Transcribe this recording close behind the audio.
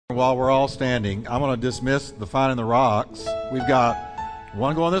While we're all standing, I'm going to dismiss the Finding the Rocks. We've got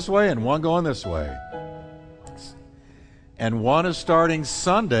one going this way and one going this way. And one is starting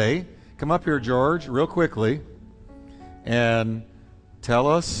Sunday. Come up here, George, real quickly, and tell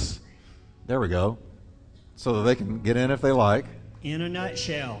us, there we go, so that they can get in if they like. In a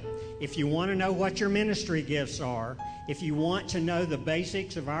nutshell, if you want to know what your ministry gifts are, if you want to know the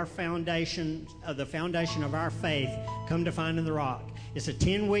basics of our foundation, the foundation of our faith, come to Finding the Rock. It's a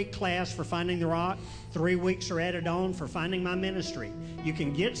 10-week class for Finding the Rock. 3 weeks are added on for Finding My Ministry. You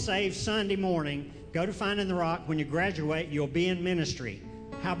can get saved Sunday morning, go to Finding the Rock. When you graduate, you'll be in ministry.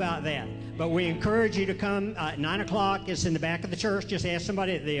 How about that? But we encourage you to come at 9 o'clock. It's in the back of the church. Just ask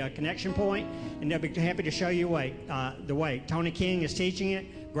somebody at the connection point, and they'll be happy to show you the way. Tony King is teaching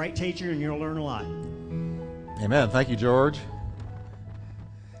it. Great teacher, and you'll learn a lot. Amen. Thank you, George.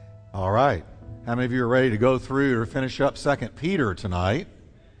 All right. How many of you are ready to go through or finish up 2 Peter tonight?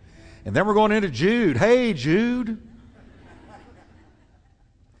 And then we're going into Jude. Hey, Jude.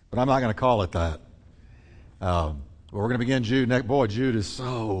 But I'm not going to call it that. We're going to begin Jude next. Boy, Jude is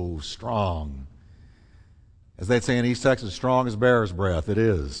so strong. As they'd say in East Texas, strong as bear's breath. It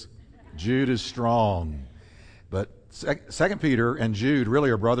is. Jude is strong. But 2 Peter and Jude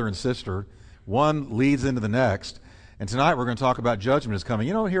really are brother and sister. One leads into the next. And tonight we're going to talk about judgment is coming.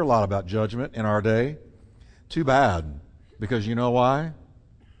 You don't hear a lot about judgment in our day. Too bad. Because you know why?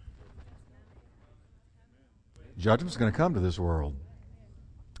 Judgment's going to come to this world.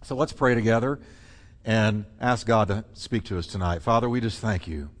 So let's pray together and ask God to speak to us tonight. Father, we just thank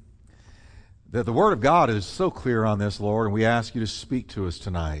you that the Word of God is so clear on this, Lord, and we ask you to speak to us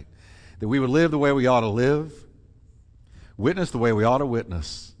tonight, that we would live the way we ought to live, witness the way we ought to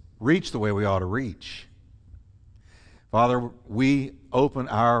witness, reach the way we ought to reach. Father, we open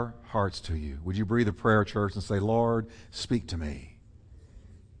our hearts to you. Would you breathe a prayer, church, and say, Lord, speak to me.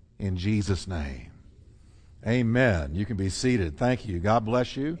 In Jesus' name. Amen. You can be seated. Thank you. God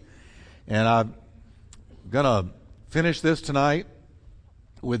bless you. And I'm going to finish this tonight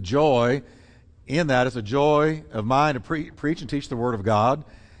with joy. In that, it's a joy of mine to preach and teach the Word of God.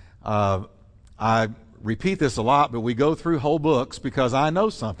 I repeat this a lot, but we go through whole books because I know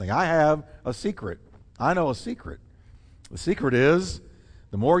something. I have a secret. I know a secret. The secret is,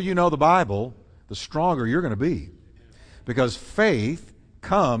 the more you know the Bible, the stronger you're going to be. Because faith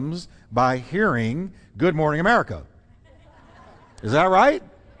comes by hearing Good Morning America. Is that right?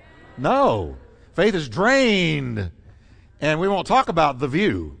 No. Faith is drained. And we won't talk about The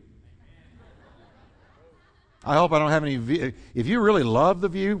View. I hope I don't have any... If you really love The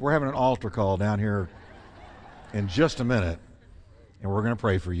View, we're having an altar call down here in just a minute. And we're going to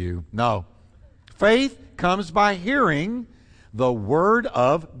pray for you. No. Faith comes by hearing the Word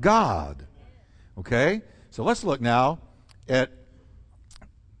of God. Okay? So let's look now at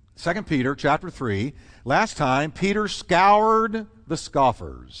 2 Peter chapter 3. Last time, Peter scoured the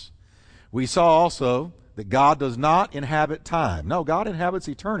scoffers. We saw also that God does not inhabit time. No, God inhabits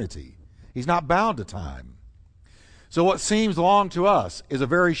eternity. He's not bound to time. So what seems long to us is a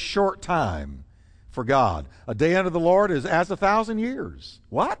very short time for God. A day unto the Lord is as 1,000 years.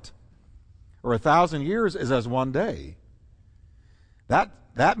 What? Or 1,000 years is as one day.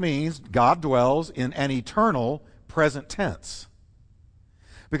 That means God dwells in an eternal present tense.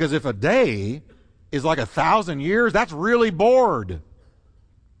 Because if a day is like 1,000 years, that's really bored.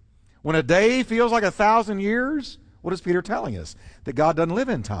 When a day feels like 1,000 years, what is Peter telling us? That God doesn't live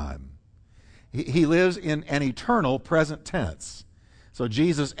in time. He lives in an eternal present tense. So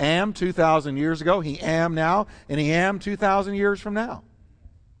Jesus am 2,000 years ago, he am now, and he am 2,000 years from now.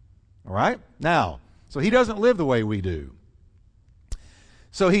 All right? Now, so he doesn't live the way we do.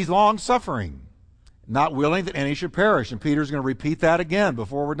 So he's long-suffering, not willing that any should perish. And Peter's going to repeat that again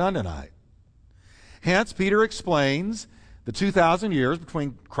before we're done tonight. Hence, Peter explains the 2,000 years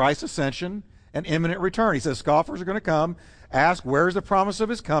between Christ's ascension and imminent return. He says scoffers are going to come, ask where's the promise of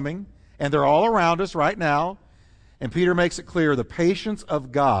his coming, and they're all around us right now. And Peter makes it clear the patience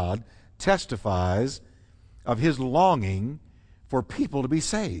of God testifies of his longing for people to be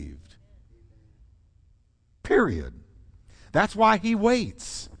saved. Period. That's why he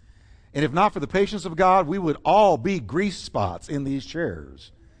waits. And if not for the patience of God, we would all be grease spots in these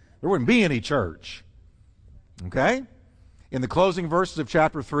chairs. There wouldn't be any church. Okay? In the closing verses of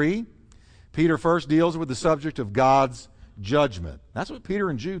chapter 3, Peter first deals with the subject of God's judgment. That's what Peter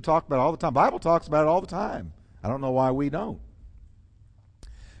and Jude talk about all the time. The Bible talks about it all the time. I don't know why we don't.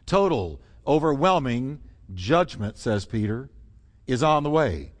 Total, overwhelming judgment, says Peter, is on the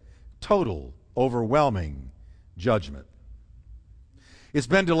way. Total, overwhelming judgment. It's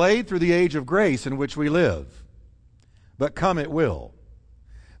been delayed through the age of grace in which we live, but come it will.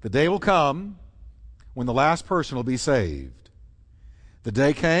 The day will come when the last person will be saved. The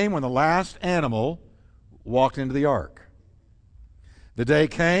day came when the last animal walked into the ark. The day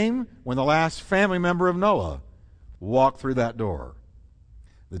came when the last family member of Noah walked through that door.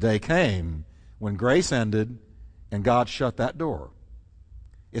 The day came when grace ended and God shut that door.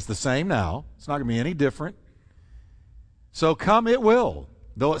 It's the same now. It's not going to be any different. So come it will,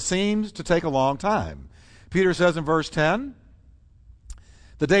 though it seems to take a long time. Peter says in verse 10,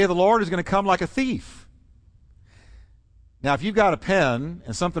 the day of the Lord is going to come like a thief. Now, if you've got a pen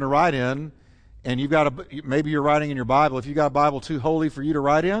and something to write in, and maybe you're writing in your Bible, if you've got a Bible too holy for you to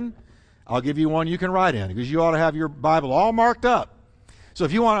write in, I'll give you one you can write in, because you ought to have your Bible all marked up. So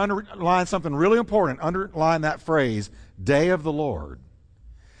if you want to underline something really important, underline that phrase, day of the Lord.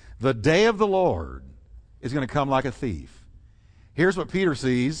 The day of the Lord is going to come like a thief. Here's what Peter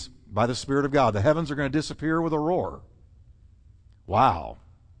sees by the Spirit of God. The heavens are going to disappear with a roar. Wow.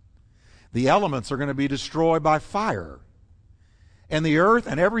 The elements are going to be destroyed by fire. And the earth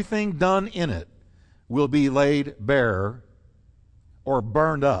and everything done in it will be laid bare or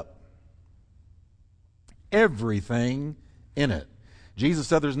burned up. Everything in it. Jesus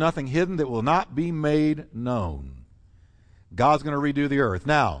said there's nothing hidden that will not be made known. God's going to redo the earth.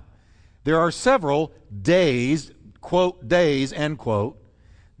 Now, there are several days, quote, days, end quote,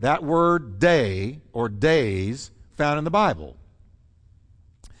 that word day or days found in the Bible.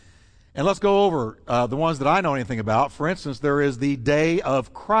 And let's go over the ones that I know anything about. For instance, there is the day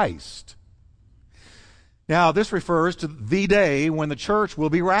of Christ. Now, this refers to the day when the church will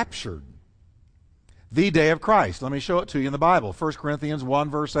be raptured. The day of Christ. Let me show it to you in the Bible. 1 Corinthians 1,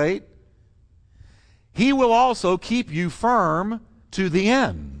 verse 8. He will also keep you firm to the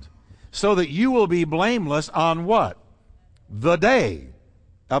end, so that you will be blameless on what? The day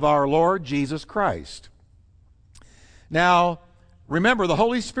of our Lord Jesus Christ. Now, remember, the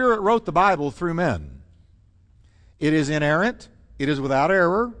Holy Spirit wrote the Bible through men. It is inerrant. It is without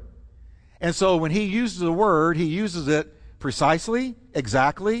error. And so when he uses a word, he uses it precisely,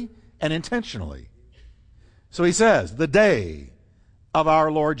 exactly, and intentionally. So he says, the day of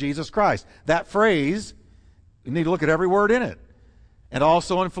our Lord Jesus Christ. That phrase, you need to look at every word in it. And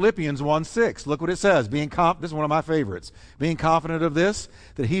also in Philippians 1:6, look what it says. This is one of my favorites. Being confident of this,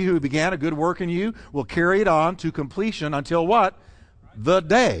 that he who began a good work in you will carry it on to completion until what? The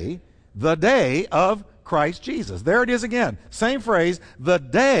day of Christ Jesus. There it is again. Same phrase, the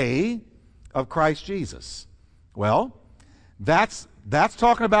day of Christ Jesus. Well, that's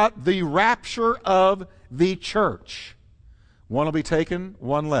talking about the rapture of the church. One will be taken,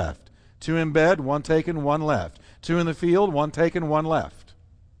 one left. 2 in bed, one taken, one left. 2 in the field, one taken, one left.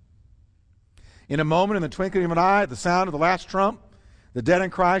 In a moment, in the twinkling of an eye, at the sound of the last trump, the dead in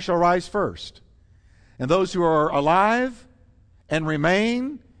Christ shall rise first. And those who are alive and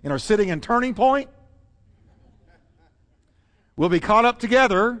remain and are sitting in turning point will be caught up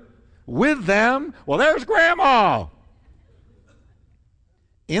together with them. Well, there's Grandma.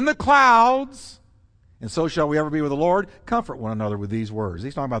 In the clouds, and so shall we ever be with the Lord. Comfort one another with these words.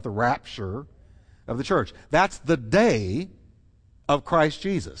 He's talking about the rapture of the church. That's the day of Christ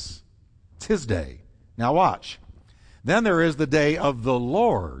Jesus. It's his day. Now watch. Then there is the day of the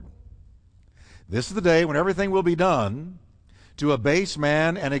Lord. This is the day when everything will be done to abase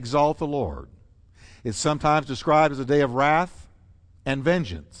man and exalt the Lord. It's sometimes described as a day of wrath and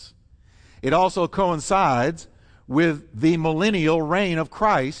vengeance. It also coincides with the millennial reign of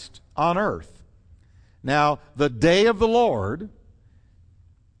Christ on earth. Now, the day of the Lord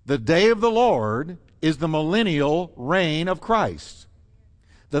is the millennial reign of Christ.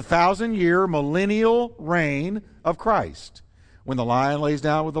 The 1,000-year millennial reign of Christ. When the lion lays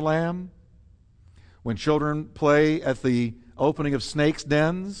down with the lamb, when children play at the opening of snakes'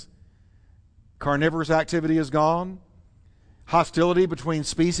 dens, carnivorous activity is gone, hostility between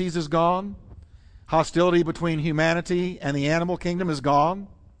species is gone, hostility between humanity and the animal kingdom is gone.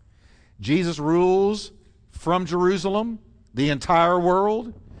 Jesus rules from Jerusalem, the entire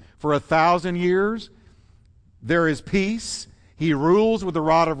world, for 1,000 years. There is peace. He rules with the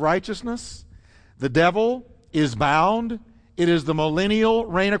rod of righteousness. The devil is bound. It is the millennial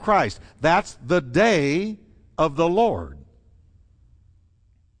reign of Christ. That's the day of the Lord.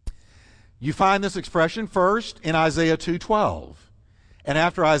 You find this expression first in Isaiah 2:12. And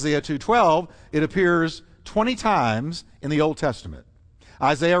after Isaiah 2:12, it appears 20 times in the Old Testament.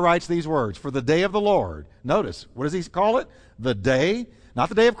 Isaiah writes these words, for the day of the Lord. Notice, what does he call it? The day, not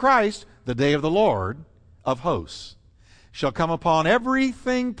the day of Christ, the day of the Lord of hosts shall come upon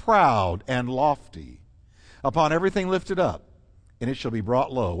everything proud and lofty, upon everything lifted up, and it shall be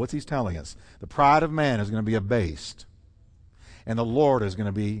brought low. What's he telling us? The pride of man is going to be abased. and the Lord is going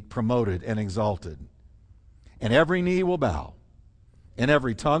to be promoted and exalted. And every knee will bow, and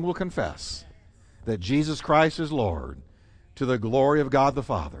every tongue will confess that Jesus Christ is Lord, to the glory of God the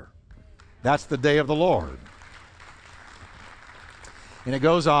Father. That's the day of the Lord. And it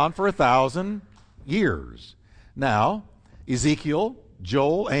goes on for 1,000 years. Now, Ezekiel,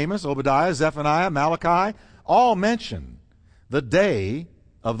 Joel, Amos, Obadiah, Zephaniah, Malachi all mention the day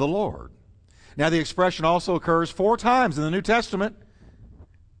of the Lord. Now, the expression also occurs 4 times in the New Testament.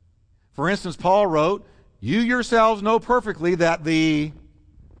 For instance, Paul wrote, "You yourselves know perfectly that the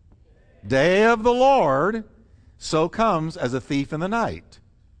day of the Lord so comes as a thief in the night."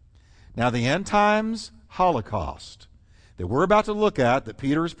 Now, the end times Holocaust that we're about to look at, that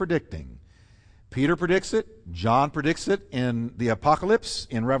Peter is predicting. Peter predicts it. John predicts it in the Apocalypse,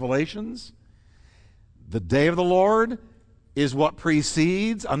 in Revelations. The day of the Lord is what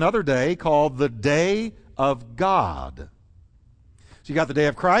precedes another day called the day of God. So you got the day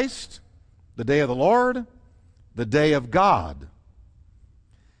of Christ, the day of the Lord, the day of God.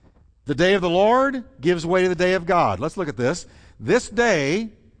 The day of the Lord gives way to the day of God. Let's look at this. This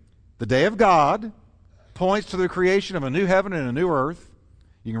day, the day of God, points to the creation of a new heaven and a new earth.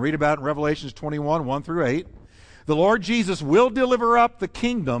 You can read about it in Revelations 21, 1 through 8. The Lord Jesus will deliver up the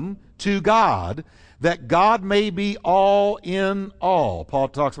kingdom to God, that God may be all in all. Paul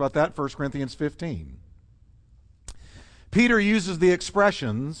talks about that in 1 Corinthians 15. Peter uses the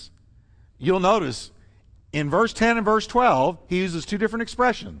expressions. You'll notice in verse 10 and verse 12, he uses 2 different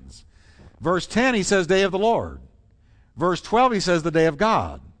expressions. Verse 10, he says, day of the Lord. Verse 12, he says, the day of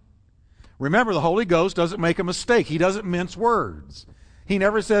God. Remember, the Holy Ghost doesn't make a mistake. He doesn't mince words. He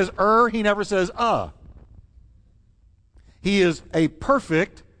never says he never says He is a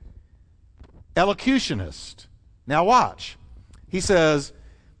perfect elocutionist. Now watch. He says,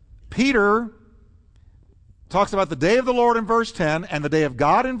 Peter talks about the day of the Lord in verse 10 and the day of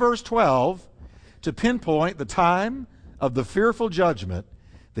God in verse 12 to pinpoint the time of the fearful judgment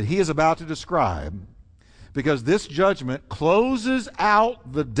that he is about to describe, because this judgment closes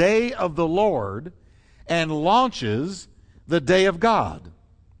out the day of the Lord and launches the day of God.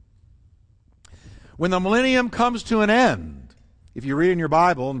 When the millennium comes to an end, if you read in your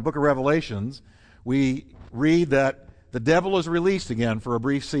Bible, in the book of Revelations, we read that the devil is released again for a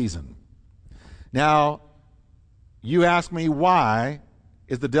brief season. Now, you ask me, why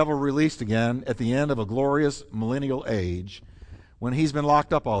is the devil released again at the end of a glorious millennial age when he's been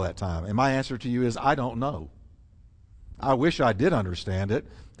locked up all that time? And my answer to you is, I don't know. I wish I did understand it,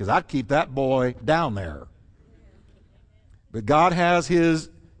 because I'd keep that boy down there. But God has his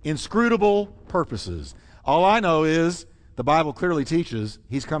inscrutable purposes. All I know is the Bible clearly teaches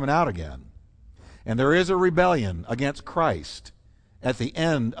he's coming out again. And there is a rebellion against Christ at the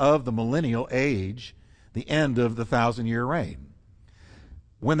end of the millennial age, the end of the 1,000-year reign.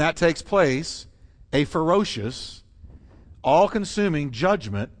 When that takes place, a ferocious, all-consuming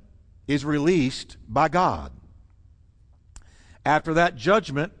judgment is released by God. After that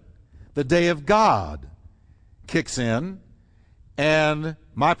judgment, the day of God kicks in, and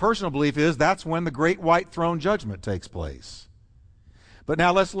my personal belief is that's when the great white throne judgment takes place. But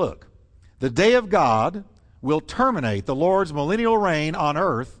now let's look. The day of God will terminate the Lord's millennial reign on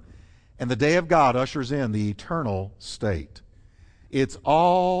earth, and the day of God ushers in the eternal state. It's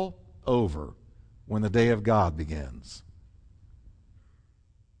all over when the day of God begins.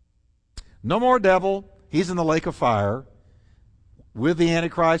 No more devil. He's in the lake of fire with the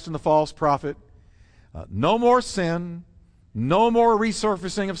Antichrist and the false prophet. No more sin. No more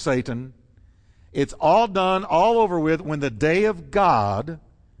resurfacing of Satan. It's all done, all over with when the day of God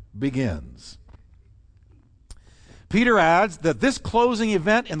begins. Peter adds that this closing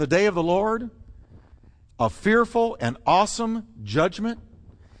event in the day of the Lord, a fearful and awesome judgment,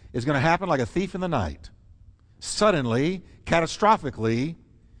 is going to happen like a thief in the night. Suddenly, catastrophically,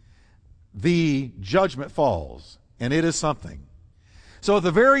 the judgment falls, and it is something. So at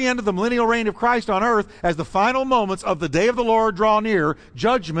the very end of the millennial reign of Christ on earth, as the final moments of the day of the Lord draw near,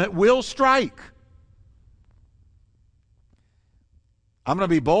 judgment will strike. I'm going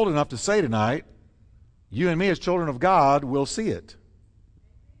to be bold enough to say tonight, you and me as children of God will see it.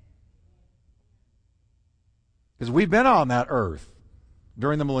 Because we've been on that earth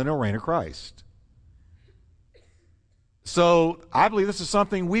during the millennial reign of Christ. So I believe this is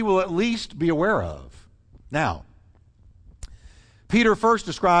something we will at least be aware of. Now, Peter first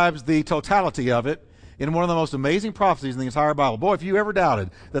describes the totality of it in one of the most amazing prophecies in the entire Bible. Boy, if you ever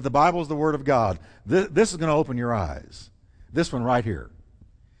doubted that the Bible is the Word of God, this is going to open your eyes. This one right here.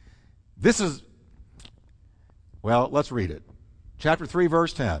 This is, well, let's read it. Chapter 3,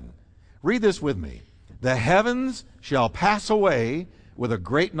 verse 10. Read this with me. The heavens shall pass away with a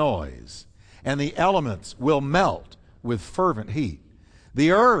great noise, and the elements will melt with fervent heat.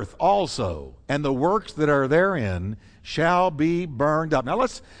 The earth also and the works that are therein shall be burned up. Now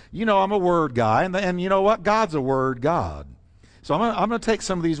I'm a word guy, and you know what? God's a word God. So I'm going to take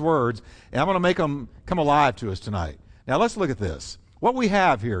some of these words, and I'm going to make them come alive to us tonight. Now let's look at this. What we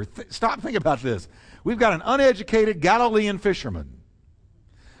have here, stop thinking about this. We've got an uneducated Galilean fisherman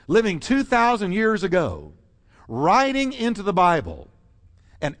living 2,000 years ago, writing into the Bible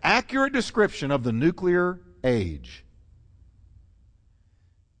an accurate description of the nuclear age.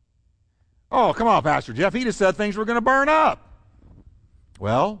 Oh, come on, Pastor Jeff. He just said things were going to burn up.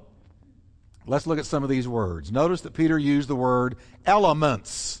 Well, let's look at some of these words. Notice that Peter used the word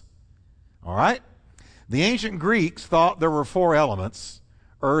elements. All right? The ancient Greeks thought there were 4 elements: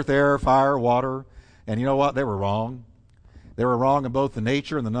 earth, air, fire, water. And you know what? They were wrong. They were wrong in both the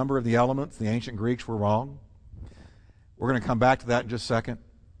nature and the number of the elements. The ancient Greeks were wrong. We're going to come back to that in just a second.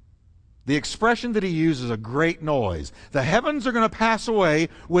 The expression that he uses, a great noise. The heavens are going to pass away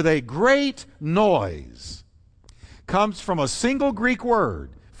with a great noise, comes from a single Greek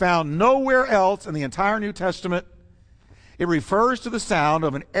word found nowhere else in the entire New Testament. It refers to the sound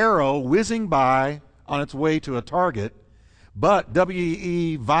of an arrow whizzing by on its way to a target. But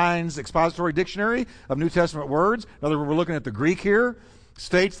W.E. Vine's Expository Dictionary of New Testament Words, in other words, we're looking at the Greek here,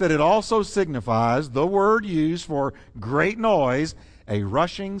 states that it also signifies the word used for great noise, a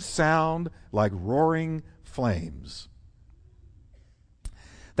rushing sound like roaring flames.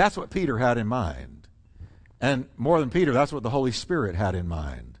 That's what Peter had in mind. And more than Peter, that's what the Holy Spirit had in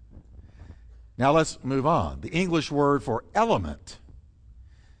mind. Now let's move on. The English word for element.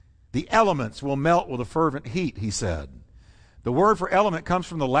 The elements will melt with a fervent heat, he said. The word for element comes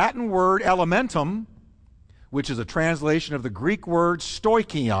from the Latin word elementum, which is a translation of the Greek word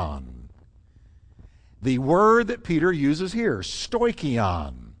stoichion. The word that Peter uses here,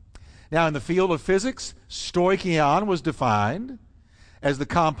 stoichion. Now, in the field of physics, stoichion was defined as the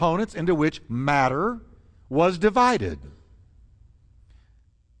components into which matter was divided.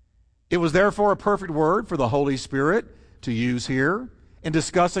 It was therefore a perfect word for the Holy Spirit to use here in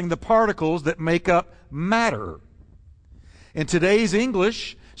discussing the particles that make up matter. In today's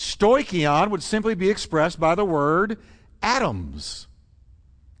English, stoichion would simply be expressed by the word atoms.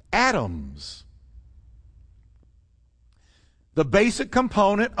 Atoms. The basic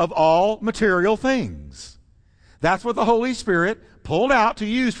component of all material things. That's what the Holy Spirit pulled out to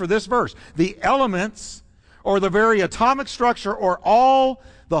use for this verse. The elements, or the very atomic structure, or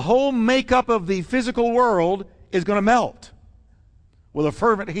the whole makeup of the physical world is going to melt with a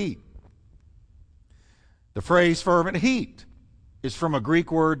fervent heat. The phrase fervent heat is from a Greek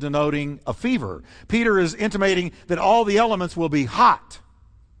word denoting a fever. Peter is intimating that all the elements will be hot,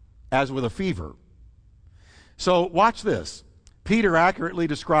 as with a fever. So watch this. Peter accurately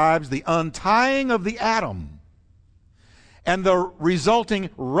describes the untying of the atom and the resulting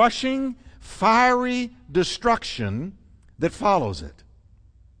rushing, fiery destruction that follows it.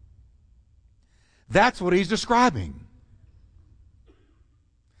 That's what he's describing.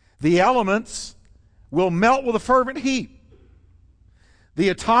 The elements will melt with a fervent heat. The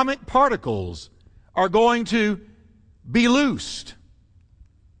atomic particles are going to be loosed.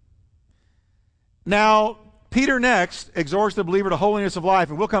 Now, Peter next exhorts the believer to holiness of life,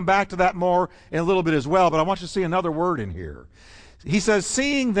 and we'll come back to that more in a little bit as well, but I want you to see another word in here. He says,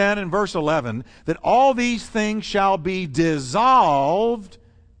 seeing then in verse 11 that all these things shall be dissolved,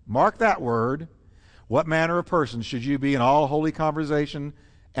 mark that word, what manner of person should you be in all holy conversation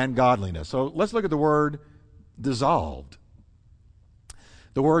and godliness? So let's look at the word dissolved.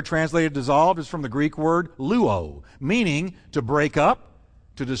 The word translated dissolved is from the Greek word luo, meaning to break up,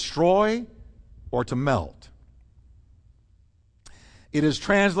 to destroy, or to melt. It is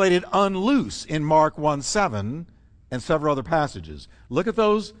translated unloose in Mark 1:7 and several other passages. Look at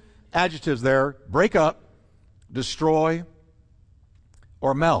those adjectives there: break up, destroy,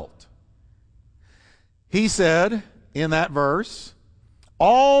 or melt. He said in that verse,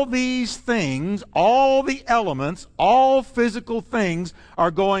 all these things, all the elements, all physical things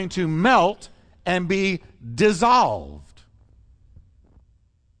are going to melt and be dissolved.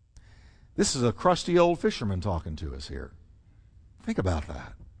 This is a crusty old fisherman talking to us here. Think about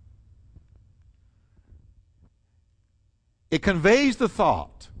that. It conveys the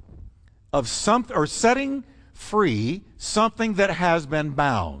thought of something, or setting free something that has been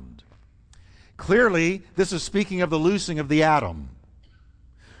bound. Clearly, this is speaking of the loosing of the atom,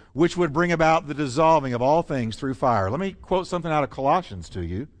 which would bring about the dissolving of all things through fire. Let me quote something out of Colossians to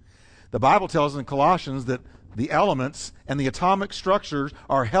you. The Bible tells us in Colossians that the elements and the atomic structures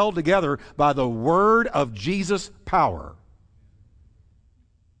are held together by the word of Jesus' power.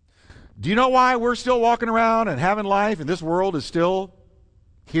 Do you know why we're still walking around and having life and this world is still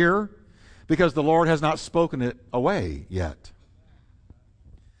here? Because the Lord has not spoken it away yet.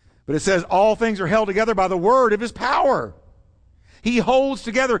 But it says all things are held together by the word of his power. He holds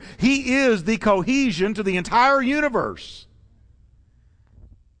together. He is the cohesion to the entire universe.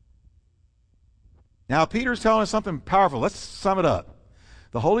 Now, Peter's telling us something powerful. Let's sum it up.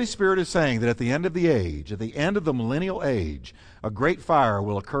 The Holy Spirit is saying that at the end of the age, at the end of the millennial age, a great fire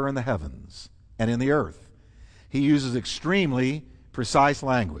will occur in the heavens and in the earth. He uses extremely precise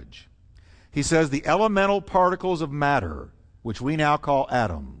language. He says the elemental particles of matter, which we now call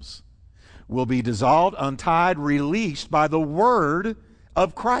atoms, will be dissolved, untied, released by the word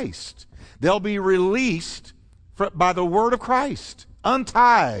of Christ. They'll be released by the word of Christ,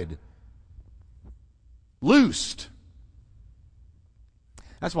 untied, loosed.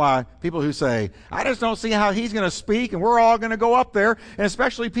 That's why people who say, I just don't see how he's going to speak and we're all going to go up there, and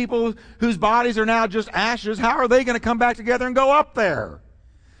especially people whose bodies are now just ashes, how are they going to come back together and go up there?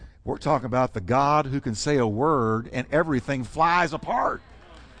 We're talking about the God who can say a word and everything flies apart.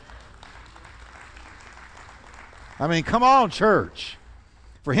 I mean, come on, church.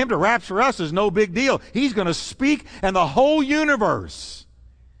 For him to rapture us is no big deal. He's going to speak and the whole universe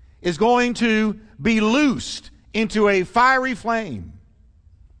is going to be loosed into a fiery flame.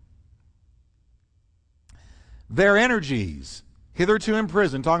 Their energies, hitherto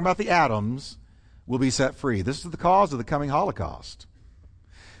imprisoned, talking about the atoms, will be set free. This is the cause of the coming Holocaust.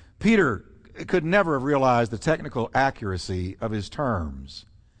 Peter could never have realized the technical accuracy of his terms.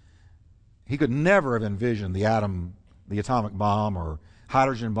 He could never have envisioned the atomic bomb or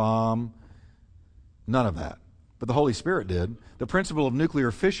hydrogen bomb. None of that. But the Holy Spirit did. The principle of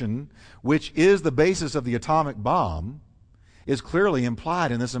nuclear fission, which is the basis of the atomic bomb, is clearly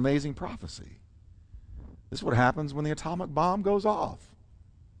implied in this amazing prophecy. This is what happens when the atomic bomb goes off.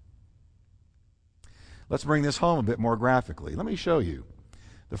 Let's bring this home a bit more graphically. Let me show you.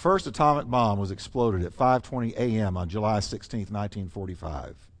 The first atomic bomb was exploded at 5:20 a.m. on July 16,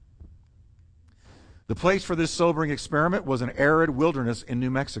 1945. The place for this sobering experiment was an arid wilderness in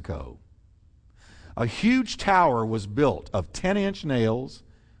New Mexico. A huge tower was built of 10-inch nails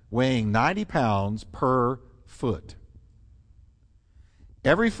weighing 90 pounds per foot.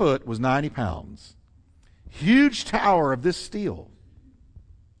 Every foot was 90 pounds. Huge tower of this steel.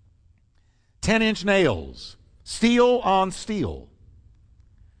 10-inch nails, steel on steel.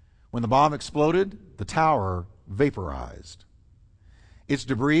 When the bomb exploded, the tower vaporized. Its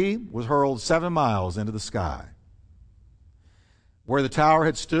debris was hurled 7 miles into the sky. Where the tower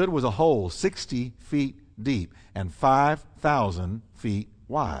had stood was a hole 60 feet deep and 5,000 feet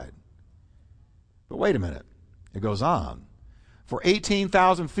wide. But wait a minute. It goes on. For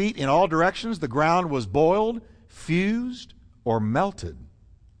 18,000 feet in all directions, the ground was boiled, fused, or melted.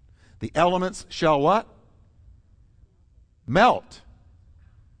 The elements shall what? Melt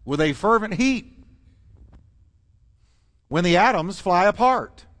with a fervent heat when the atoms fly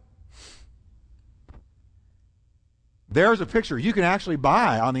apart. There's a picture you can actually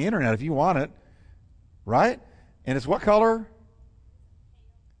buy on the internet if you want it, right? And it's what color?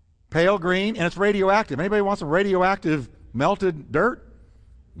 Pale green, and it's radioactive. Anybody want some radioactive melted dirt?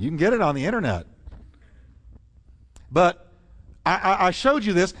 You can get it on the internet. But I showed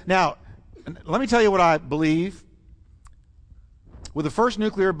you this. Now, let me tell you what I believe. With the first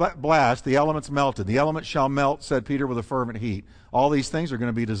nuclear blast, the elements melted. The elements shall melt, said Peter, with a fervent heat. All these things are going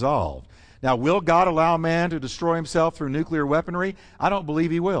to be dissolved. Now, will God allow man to destroy himself through nuclear weaponry? I don't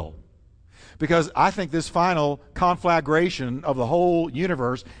believe he will. Because I think this final conflagration of the whole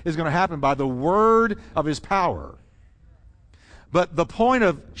universe is going to happen by the word of his power. But the point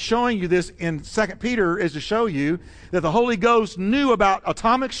of showing you this in 2 Peter is to show you that the Holy Ghost knew about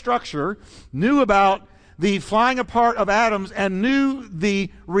atomic structure, knew about the flying apart of atoms, and knew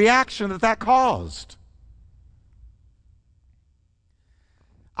the reaction that caused.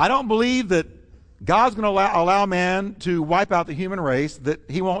 I don't believe that God's going to allow man to wipe out the human race, that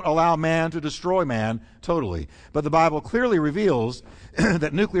he won't allow man to destroy man totally. But the Bible clearly reveals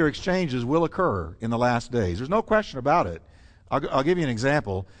that nuclear exchanges will occur in the last days. There's no question about it. I'll give you an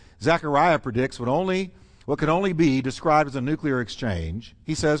example. Zechariah predicts what can only be described as a nuclear exchange.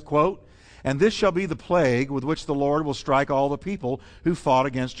 He says, quote, "And this shall be the plague with which the Lord will strike all the people who fought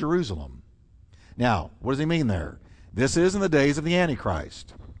against Jerusalem." Now, what does he mean there? This is in the days of the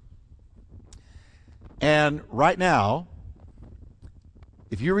Antichrist. And right now,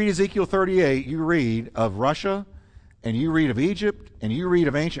 if you read Ezekiel 38, you read of Russia and you read of Egypt, and you read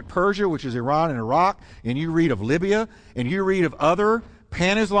of ancient Persia, which is Iran and Iraq, and you read of Libya, and you read of other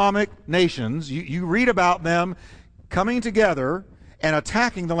pan-Islamic nations, you read about them coming together and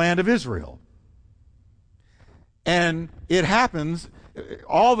attacking the land of Israel. And it happens,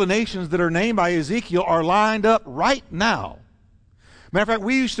 all the nations that are named by Ezekiel are lined up right now. Matter of fact,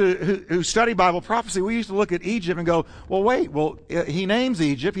 we used to, who study Bible prophecy, we used to look at Egypt and go, he names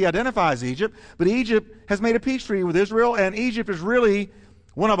Egypt, he identifies Egypt, but Egypt has made a peace treaty with Israel, and Egypt is really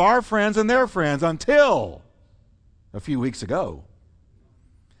one of our friends and their friends until a few weeks ago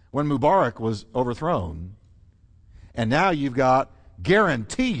when Mubarak was overthrown. And now you've got,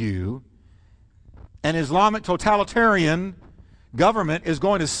 guarantee you, an Islamic totalitarian government is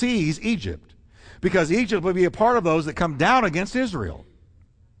going to seize Egypt, because Egypt will be a part of those that come down against Israel.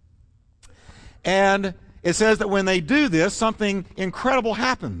 And it says that when they do this, something incredible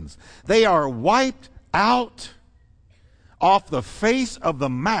happens. They are wiped out off the face of the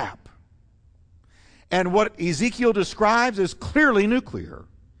map. And what Ezekiel describes is clearly nuclear.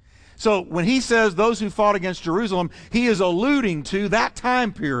 So when he says those who fought against Jerusalem, he is alluding to that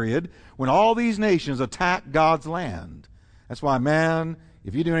time period when all these nations attacked God's land. That's why, man,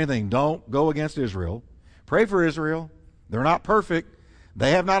 if you do anything, don't go against Israel. Pray for Israel. They're not perfect.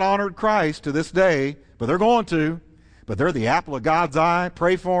 They have not honored Christ to this day, but they're going to. But they're the apple of God's eye.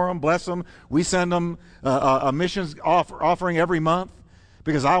 Pray for them. Bless them. We send them a missions offering every month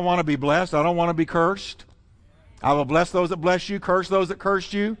because I want to be blessed. I don't want to be cursed. I will bless those that bless you, curse those that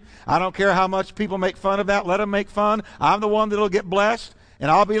cursed you. I don't care how much people make fun of that. Let them make fun. I'm the one that will get blessed,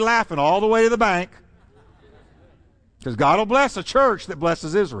 and I'll be laughing all the way to the bank. Because God will bless a church that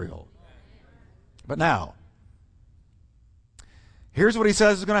blesses Israel. But now, here's what he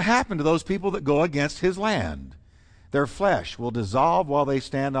says is going to happen to those people that go against his land. Their flesh will dissolve while they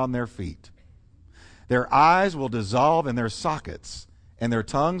stand on their feet. Their eyes will dissolve in their sockets, and their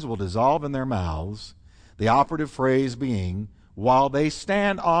tongues will dissolve in their mouths. The operative phrase being, while they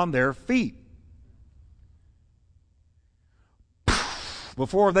stand on their feet.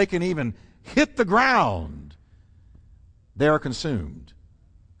 Before they can even hit the ground, they are consumed.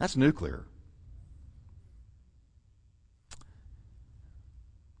 That's nuclear.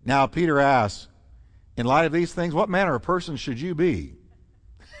 Now, Peter asks, in light of these things, what manner of person should you be?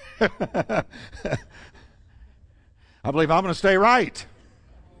 I believe I'm going to stay right.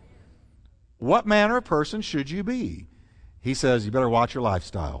 What manner of person should you be? He says you better watch your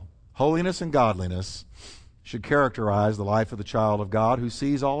lifestyle. Holiness and godliness should characterize the life of the child of God who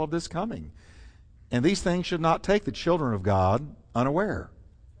sees all of this coming. And these things should not take the children of God unaware.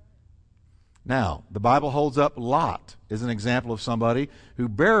 Now, the Bible holds up Lot as an example of somebody who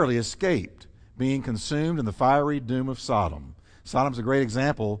barely escaped being consumed in the fiery doom of Sodom. Sodom's a great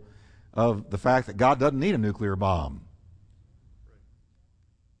example of the fact that God doesn't need a nuclear bomb.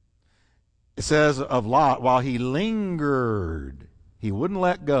 It says of Lot, while he lingered, he wouldn't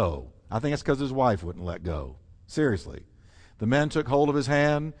let go. I think it's because his wife wouldn't let go. Seriously. The men took hold of his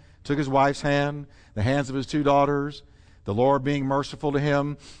hand, took his wife's hand, the hands of his two daughters, the Lord being merciful to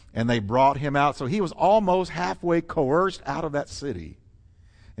him, and they brought him out. So he was almost halfway coerced out of that city.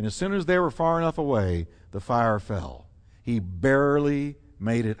 And as soon as they were far enough away, the fire fell. He barely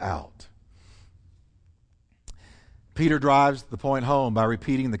made it out. Peter drives the point home by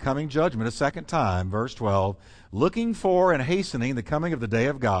repeating the coming judgment a second time, verse 12, looking for and hastening the coming of the day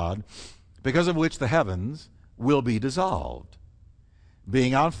of God, because of which the heavens will be dissolved.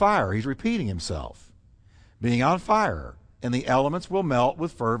 Being on fire, he's repeating himself. Being on fire, and the elements will melt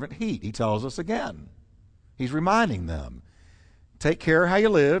with fervent heat, he tells us again. He's reminding them, take care how you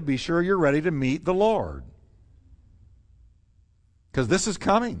live, be sure you're ready to meet the Lord. Because this is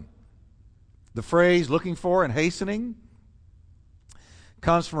coming. The phrase looking for and hastening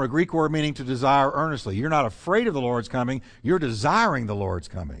comes from a Greek word meaning to desire earnestly. You're not afraid of the Lord's coming, you're desiring the Lord's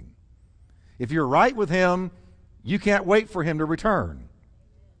coming. If you're right with him, you can't wait for him to return.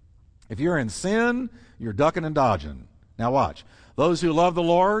 If you're in sin, you're ducking and dodging. Now watch. Those who love the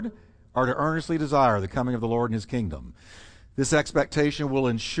Lord are to earnestly desire the coming of the Lord and his kingdom. This expectation will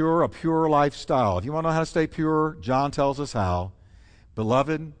ensure a pure lifestyle. If you want to know how to stay pure, John tells us how.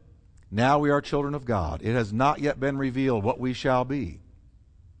 Beloved, now we are children of God. It has not yet been revealed what we shall be.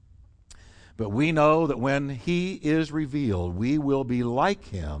 But we know that when he is revealed, we will be like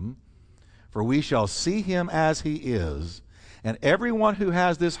him, for we shall see him as he is. And everyone who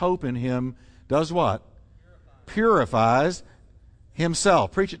has this hope in him does what? Purifies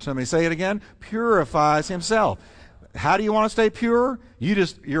himself. Preach it to me. Say it again. Purifies himself. How do you want to stay pure?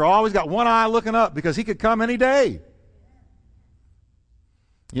 You're always got one eye looking up because he could come any day.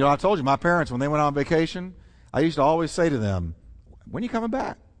 You know, I told you, my parents, when they went on vacation, I used to always say to them, when are you coming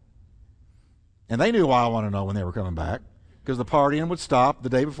back? And they knew why I wanted to know when they were coming back, because the partying would stop the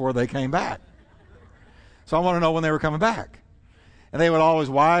day before they came back. So I want to know when they were coming back. And they would always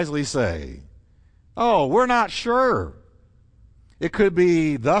wisely say, oh, we're not sure. It could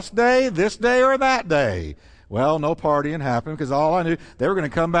be this day, or that day. Well, no partying happened because all I knew, they were going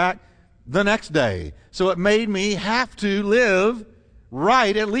to come back the next day. So it made me have to live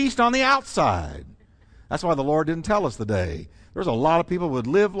right, at least on the outside. That's why the Lord didn't tell us the day. There's a lot of people who would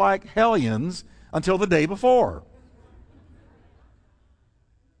live like hellions until the day before.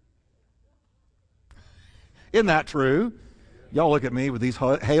 Isn't that true? Y'all look at me with these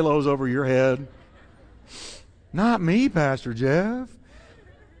halos over your head. Not me, Pastor Jeff.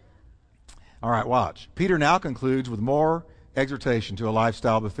 All right, watch. Peter now concludes with more exhortation to a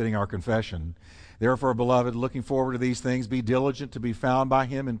lifestyle befitting our confession. Therefore, beloved, looking forward to these things, be diligent to be found by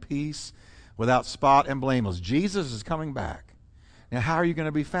him in peace, without spot and blameless. Jesus is coming back. Now, how are you going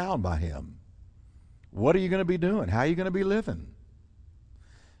to be found by him? What are you going to be doing? How are you going to be living?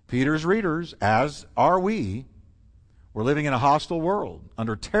 Peter's readers, as are we, we're living in a hostile world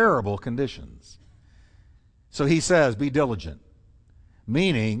under terrible conditions. So he says, be diligent,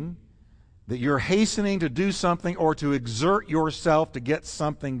 meaning that you're hastening to do something or to exert yourself to get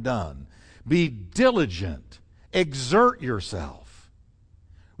something done. Be diligent. Exert yourself.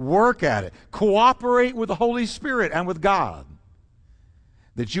 Work at it. Cooperate with the Holy Spirit and with God,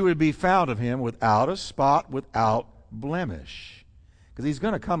 that you would be found of him without a spot, without blemish. Because he's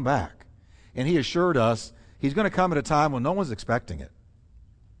going to come back. And he assured us he's going to come at a time when no one's expecting it.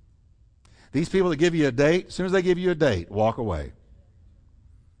 These people that give you a date, as soon as they give you a date, walk away.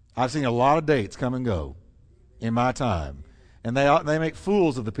 I've seen a lot of dates come and go in my time. And they make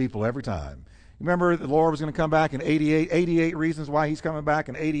fools of the people every time. Remember the Lord was going to come back in 88, 88 reasons why he's coming back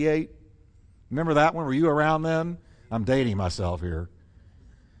in 88? Remember that one? Were you around then? I'm dating myself here.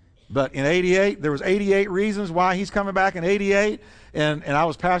 But in 88, there was 88 reasons why he's coming back in 88. And I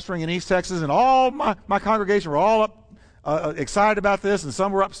was pastoring in East Texas, and all my congregation were all excited about this, and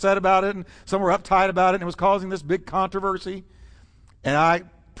some were upset about it, and some were uptight about it, and it was causing this big controversy. And I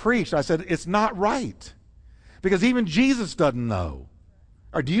preached. I said, it's not right. Because even Jesus doesn't know.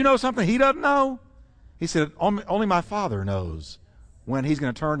 Or do you know something he doesn't know? He said, only my Father knows when he's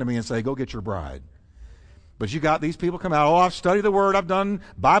going to turn to me and say, go get your bride. But you got these people come out, oh, I've studied the Word, I've done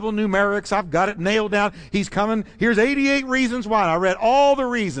Bible numerics, I've got it nailed down. He's coming, here's 88 reasons why. And I read all the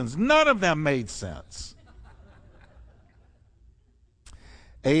reasons. None of them made sense.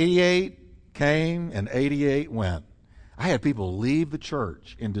 88 came and 88 went. I had people leave the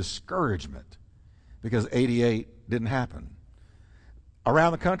church in discouragement because 88 didn't happen.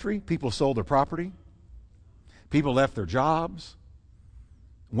 Around the country, people sold their property. People left their jobs.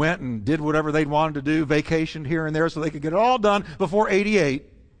 Went and did whatever they'd wanted to do, vacationed here and there so they could get it all done before 88.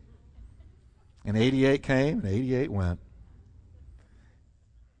 And 88 came and 88 went.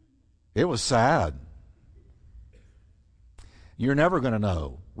 It was sad. You're never going to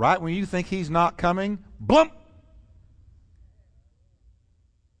know. Right when you think he's not coming, blump!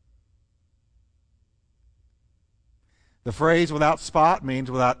 The phrase without spot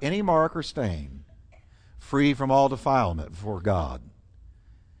means without any mark or stain, free from all defilement before God.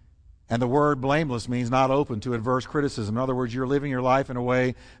 And the word blameless means not open to adverse criticism. In other words, you're living your life in a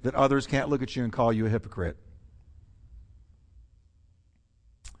way that others can't look at you and call you a hypocrite.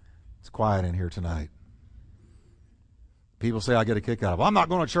 It's quiet in here tonight. People say I get a kick out of it. Well, I'm not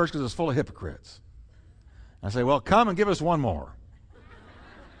going to church because it's full of hypocrites. I say, well, come and give us one more.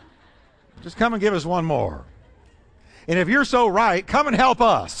 Just come and give us one more. And if you're so right, come and help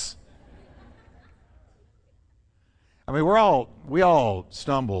us. I mean, we all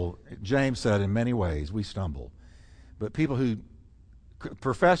stumble. James said in many ways we stumble. But people who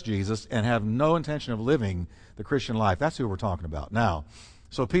profess Jesus and have no intention of living the Christian life, that's who we're talking about. Now,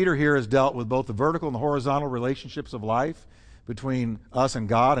 so Peter here has dealt with both the vertical and the horizontal relationships of life between us and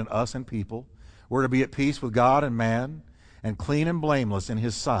God and us and people. We're to be at peace with God and man and clean and blameless in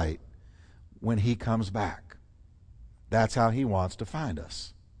his sight when he comes back. That's how he wants to find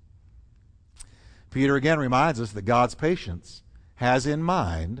us. Peter again reminds us that God's patience has in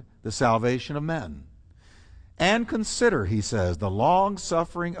mind the salvation of men. And consider, he says, the long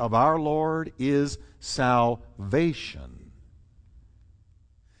suffering of our Lord is salvation.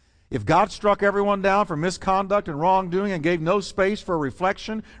 If God struck everyone down for misconduct and wrongdoing and gave no space for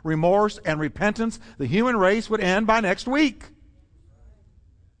reflection, remorse, and repentance, the human race would end by next week.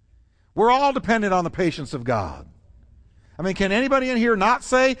 We're all dependent on the patience of God. I mean, can anybody in here not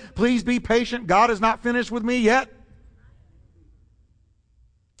say, please be patient, God is not finished with me yet?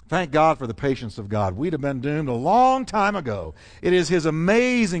 Thank God for the patience of God. We'd have been doomed a long time ago. It is His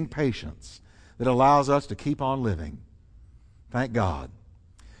amazing patience that allows us to keep on living. Thank God.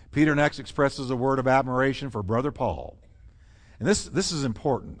 Peter next expresses a word of admiration for Brother Paul. And this is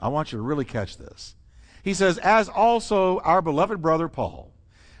important. I want you to really catch this. He says, as also our beloved brother Paul,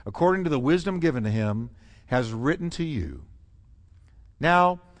 according to the wisdom given to him, has written to you.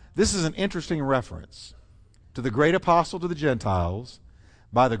 Now, this is an interesting reference to the great apostle to the Gentiles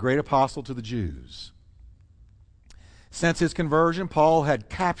by the great apostle to the Jews. Since his conversion, Paul had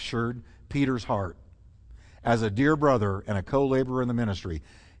captured Peter's heart as a dear brother and a co-laborer in the ministry.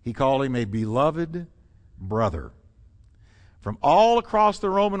 He called him a beloved brother. From all across the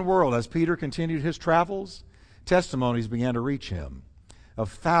Roman world, as Peter continued his travels, testimonies began to reach him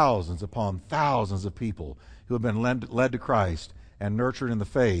of thousands upon thousands of people who have been led to Christ and nurtured in the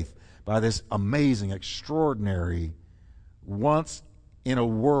faith by this amazing, extraordinary,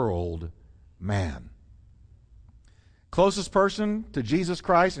 once-in-a-world man. Closest person to Jesus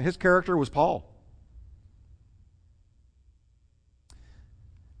Christ and his character was Paul.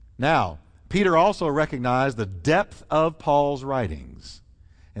 Now, Peter also recognized the depth of Paul's writings.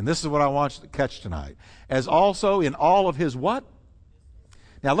 And this is what I want you to catch tonight. As also in all of his what?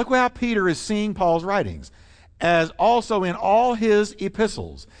 Now look how Peter is seeing Paul's writings. As also in all his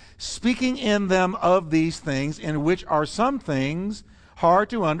epistles, speaking in them of these things, in which are some things hard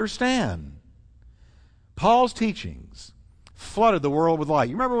to understand. Paul's teachings flooded the world with light.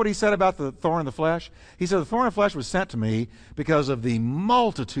 You remember what he said about the thorn in the flesh? He said, the thorn in the flesh was sent to me because of the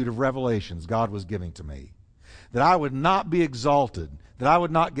multitude of revelations God was giving to me, that I would not be exalted, that I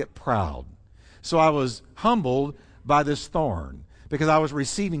would not get proud. So I was humbled by this thorn because I was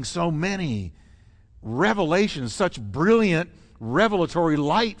receiving so many revelations, such brilliant revelatory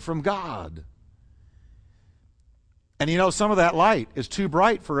light from God. And you know, some of that light is too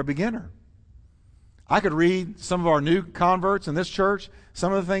bright for a beginner. I could read some of our new converts in this church,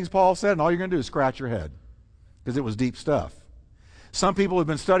 some of the things Paul said, and all you're going to do is scratch your head because it was deep stuff. Some people who have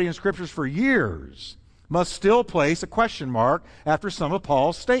been studying scriptures for years must still place a question mark after some of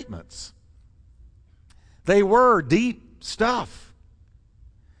Paul's statements. They were deep stuff.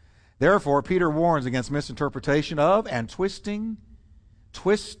 Therefore, Peter warns against misinterpretation of and twisting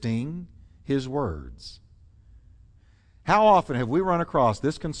his words. How often have we run across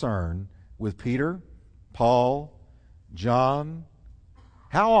this concern with Peter, Paul, John?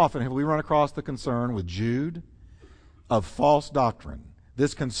 How often have we run across the concern with Jude of false doctrine,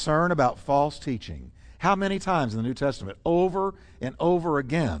 this concern about false teaching? How many times in the New Testament, over and over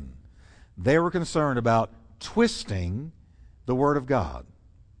again, they were concerned about twisting the Word of God?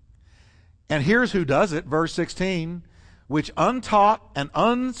 And here's who does it, verse 16, which untaught and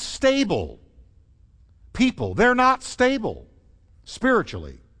unstable people, they're not stable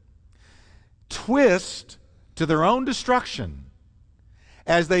spiritually, twist to their own destruction,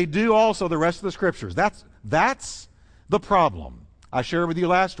 as they do also the rest of the scriptures. That's the problem. I shared with you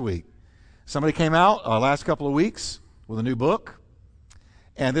last week. Somebody came out last couple of weeks with a new book.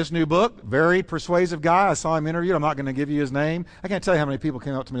 And this new book, very persuasive guy. I saw him interviewed. I'm not going to give you his name. I can't tell you how many people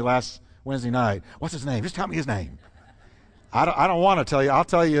came up to me last Wednesday night. What's his name? Just tell me his name. I don't want to tell you. I'll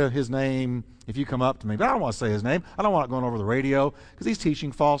tell you his name if you come up to me. But I don't want to say his name. I don't want it going over the radio because he's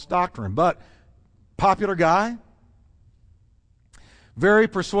teaching false doctrine. But popular guy, very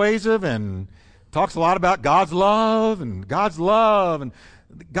persuasive, and talks a lot about God's love, and God's love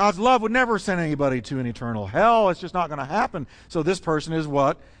would never send anybody to an eternal hell. It's just not going to happen. So this person is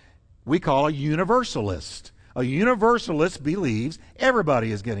what we call a universalist. A universalist believes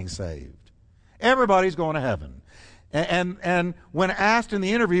everybody is getting saved. Everybody's going to heaven. And when asked in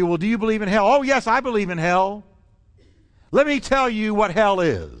the interview, well, do you believe in hell? Oh, yes, I believe in hell. Let me tell you what hell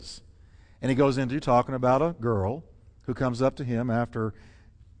is. And he goes into talking about a girl who comes up to him after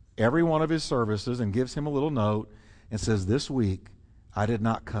every one of his services and gives him a little note and says, this week I did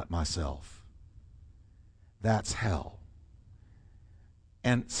not cut myself. That's hell.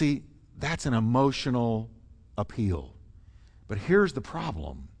 And see, that's an emotional appeal. But here's the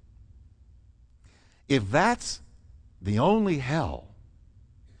problem. If that's the only hell,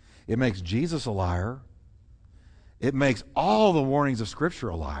 it makes Jesus a liar. It makes all the warnings of Scripture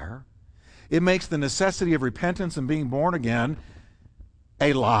a liar. It makes the necessity of repentance and being born again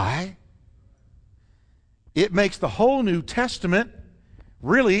a lie. It makes the whole New Testament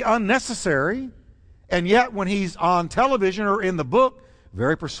really unnecessary. And yet when he's on television or in the book,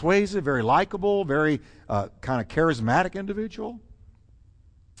 very persuasive, very likable, very kind of charismatic individual.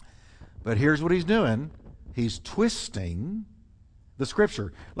 But here's what he's doing. He's twisting the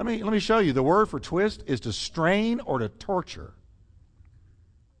Scripture. Let me show you. The word for twist is to strain or to torture.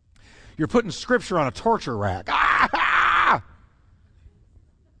 You're putting Scripture on a torture rack. Ah!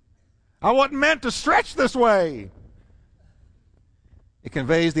 I wasn't meant to stretch this way. It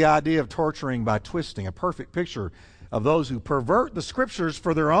conveys the idea of torturing by twisting, a perfect picture of those who pervert the Scriptures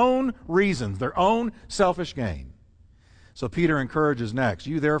for their own reasons, their own selfish gain. So Peter encourages next,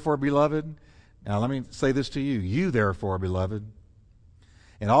 you therefore, beloved. Now let me say this to you. You therefore, beloved.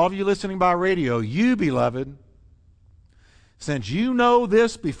 And all of you listening by radio, you, beloved, since you know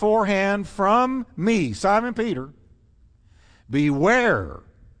this beforehand from me, Simon Peter, beware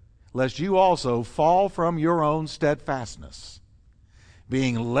lest you also fall from your own steadfastness,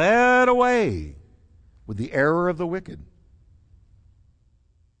 being led away with the error of the wicked.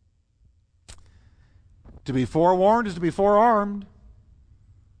 To be forewarned is to be forearmed.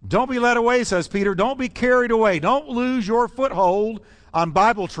 Don't be led away, says Peter. Don't be carried away. Don't lose your foothold on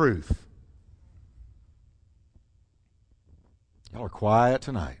Bible truth. Y'all are quiet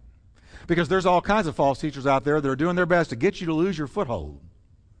tonight. Because there's all kinds of false teachers out there that are doing their best to get you to lose your foothold.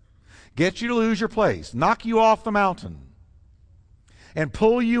 Get you to lose your place. Knock you off the mountain. And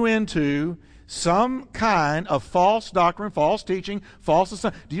pull you into some kind of false doctrine, false teaching, false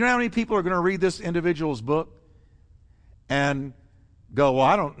assignment. Do you know how many people are going to read this individual's book and go, well,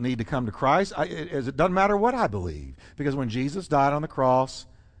 I don't need to come to Christ. It doesn't matter what I believe. Because when Jesus died on the cross,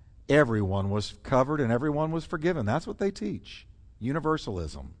 everyone was covered and everyone was forgiven. That's what they teach.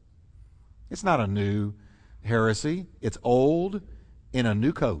 Universalism. It's not a new heresy. It's old in a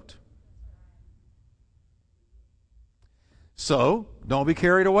new coat. So, don't be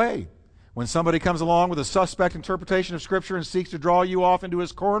carried away. When somebody comes along with a suspect interpretation of Scripture and seeks to draw you off into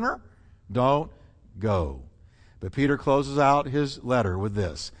his corner, don't go. But Peter closes out his letter with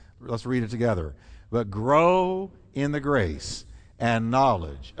this. Let's read it together. But grow in the grace and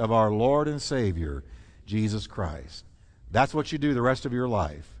knowledge of our Lord and Savior, Jesus Christ. That's what you do the rest of your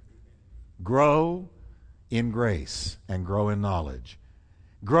life. Grow in grace and grow in knowledge.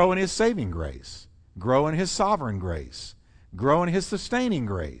 Grow in His saving grace. Grow in His sovereign grace. Grow in His sustaining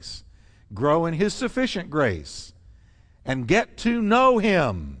grace. Grow in His sufficient grace. And get to know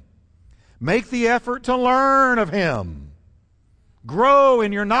Him. Make the effort to learn of Him. Grow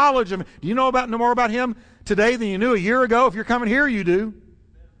in your knowledge of Him. Do you know more about Him today than you knew a year ago? If you're coming here, you do.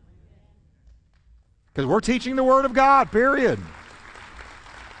 Because we're teaching the Word of God, period.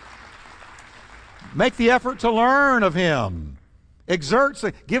 Make the effort to learn of Him.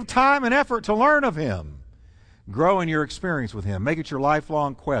 Give time and effort to learn of Him. Grow in your experience with Him. Make it your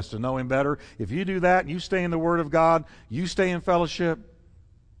lifelong quest to know Him better. If you do that and you stay in the Word of God, you stay in fellowship,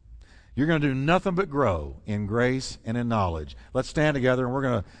 you're going to do nothing but grow in grace and in knowledge. Let's stand together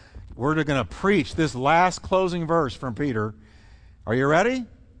and we're going to preach this last closing verse from Peter. Are you ready?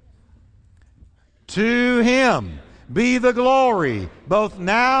 To Him be the glory, both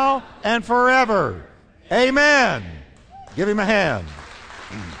now and forever. Amen. Give Him a hand.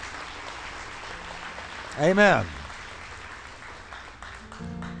 Amen.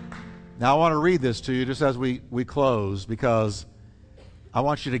 Now I want to read this to you just as we close, because I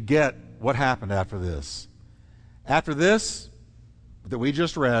want you to get what happened after this. After this that we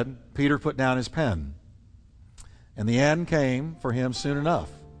just read, Peter put down his pen. And the end came for him soon enough.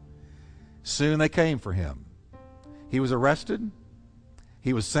 Soon they came for him. He was arrested.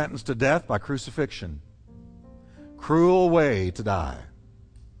 He was sentenced to death by crucifixion. Cruel way to die.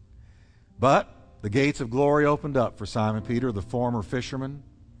 But the gates of glory opened up for Simon Peter, the former fisherman,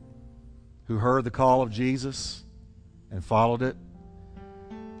 who heard the call of Jesus and followed it.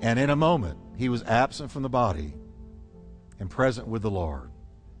 And in a moment, he was absent from the body and present with the Lord.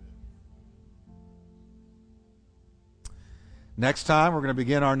 Next time, we're going to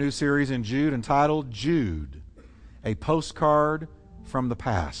begin our new series in Jude entitled Jude, a postcard from the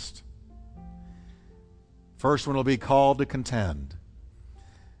past. First one will be called to contend.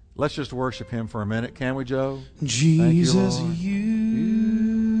 Let's just worship Him for a minute, can we, Joe? Jesus, Thank you,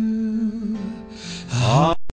 Lord. you are